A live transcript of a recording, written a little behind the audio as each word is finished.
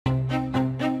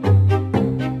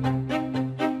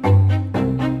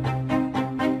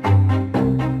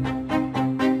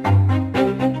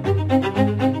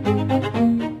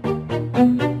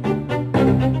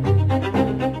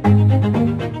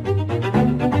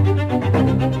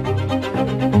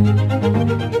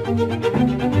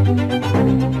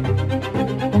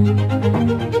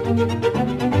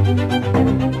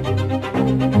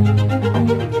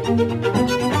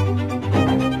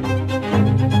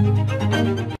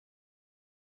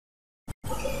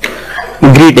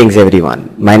Greetings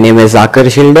everyone. My name is Zakar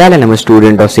Shildal and I'm a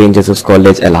student of St. Joseph's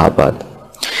College, Allahabad.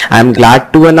 I am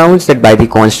glad to announce that by the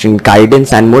constant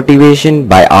guidance and motivation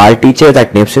by our teachers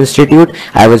at NIPS Institute,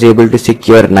 I was able to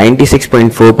secure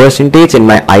 96.4% in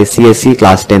my ICSE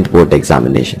class 10th board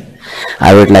examination.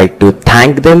 I would like to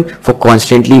thank them for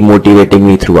constantly motivating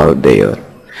me throughout the year.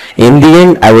 In the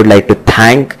end, I would like to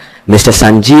thank Mr.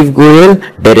 Sanjeev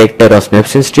Goyal, Director of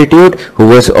NIPS Institute, who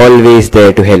was always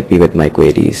there to help me with my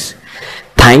queries.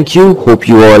 Thank you. Hope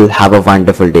you all have a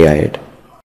wonderful day ahead.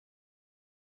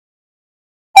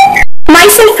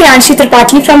 Myself, Priyanshi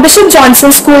Tripathi from Bishop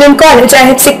Johnson School and College.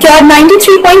 I had secured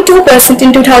 93.2%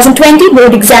 in 2020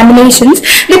 board examinations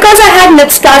because I had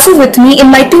NIPS classes with me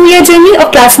in my 2-year journey of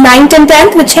class 9th and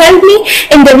 10th, which helped me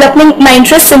in developing my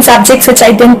interests in subjects which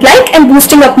I didn't like and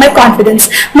boosting up my confidence.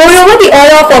 Moreover, the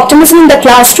aura of optimism in the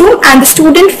classroom and the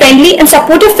student-friendly and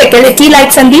supportive faculty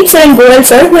like Sandeep sir and Goel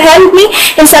sir, who helped me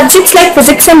in subjects like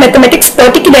physics and mathematics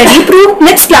particularly, proved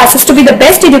NIPS classes to be the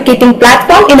best educating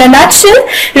platform. In a nutshell,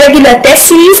 regular test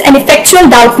series and effectual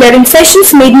doubt clearing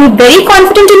sessions made me very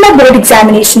confident in my board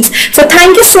examinations. So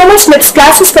thank you so much NIPS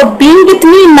classes for being with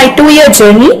me in my 2-year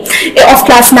journey of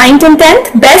class 9th and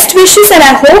 10th. Best wishes, and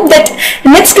I hope that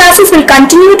NIPS classes will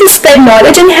continue to spread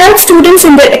knowledge and help students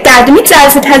in their academics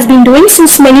as it has been doing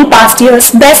since many past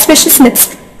years. Best wishes,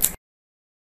 NIPS.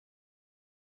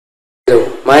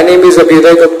 Hello, my name is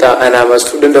Abhyuday Gupta and I am a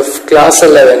student of class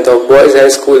 11th of Boys High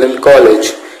School and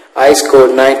College. I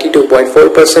scored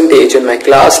 92.4% in my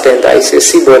class 10th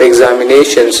ICSE board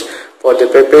examinations. For the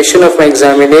preparation of my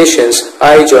examinations,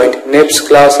 I joined NIPS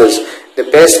classes.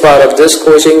 The best part of this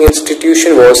coaching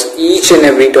institution was each and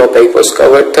every topic was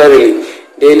covered thoroughly.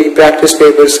 Daily practice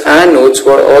papers and notes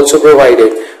were also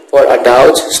provided. For our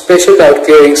doubts, special doubt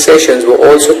clearing sessions were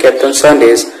also kept on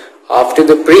Sundays. After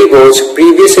the pre-boards,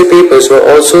 previous year papers were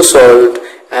also solved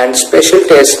and special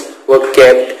tests were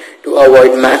kept to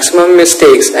avoid maximum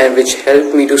mistakes and which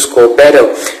helped me to score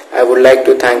better. I would like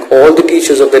to thank all the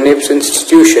teachers of the NIPS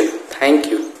institution. Thank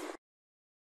you.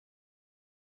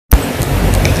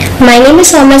 My name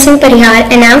is Soumya Singh Parihar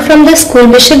and I am from the school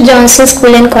Bishop Johnson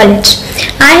School and College.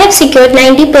 I have secured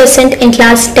 90% in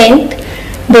class 10th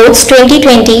boards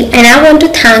 2020 and I want to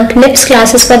thank NIPS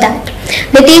classes for that.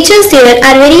 The teachers there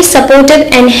are very supportive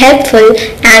and helpful,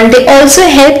 and they also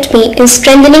helped me in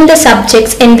strengthening the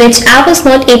subjects in which I was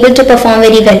not able to perform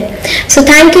very well. So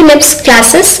thank you NIPS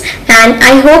classes, and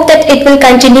I hope that it will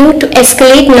continue to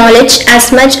escalate knowledge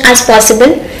as much as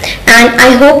possible, and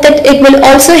I hope that it will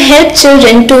also help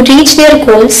children to reach their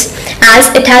goals as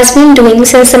it has been doing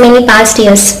since the many past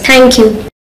years. Thank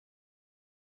you.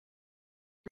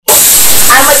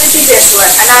 I'm Aditi Jaiswal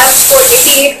and I have scored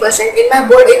 88% in my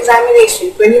board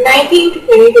examination 2019 to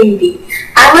 2020.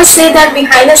 I must say that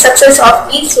behind the success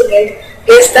of each student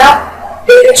is the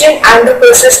diligent and the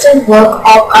persistent work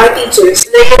of our teachers.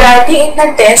 Regularity in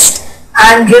the test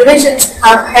and revisions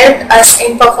have helped us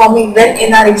in performing well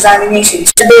in our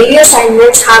examinations. The daily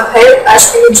assignments have helped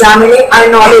us in examining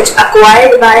our knowledge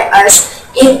acquired by us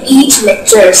in each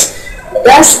lectures.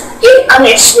 Thus, in a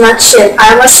nutshell,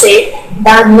 I must say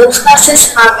that NIPS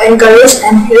classes have encouraged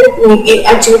and helped me in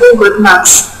achieving good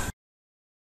marks.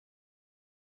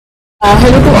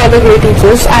 Hello to all the great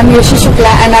teachers. I am Yashi Shukla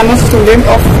and I am a student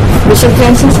of Bishop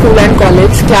Johnson School and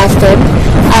College, class 10,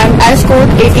 and I scored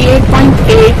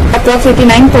 88.8, approx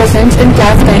 89% in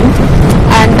class 10,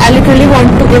 and I literally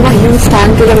want to give a huge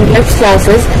thank to the NIPS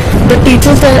classes. The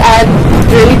teachers there are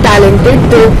really talented,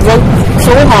 they work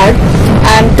so hard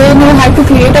and they know how to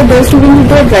create a best student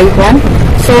into a bright one.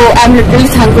 So I'm literally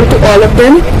thankful to all of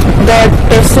them. The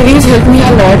test series helped me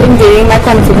a lot in gaining my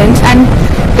confidence and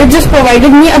it just provided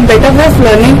me a better way of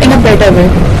learning in a better way.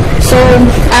 So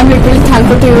I'm literally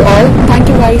thankful to you all. Thank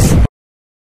you guys.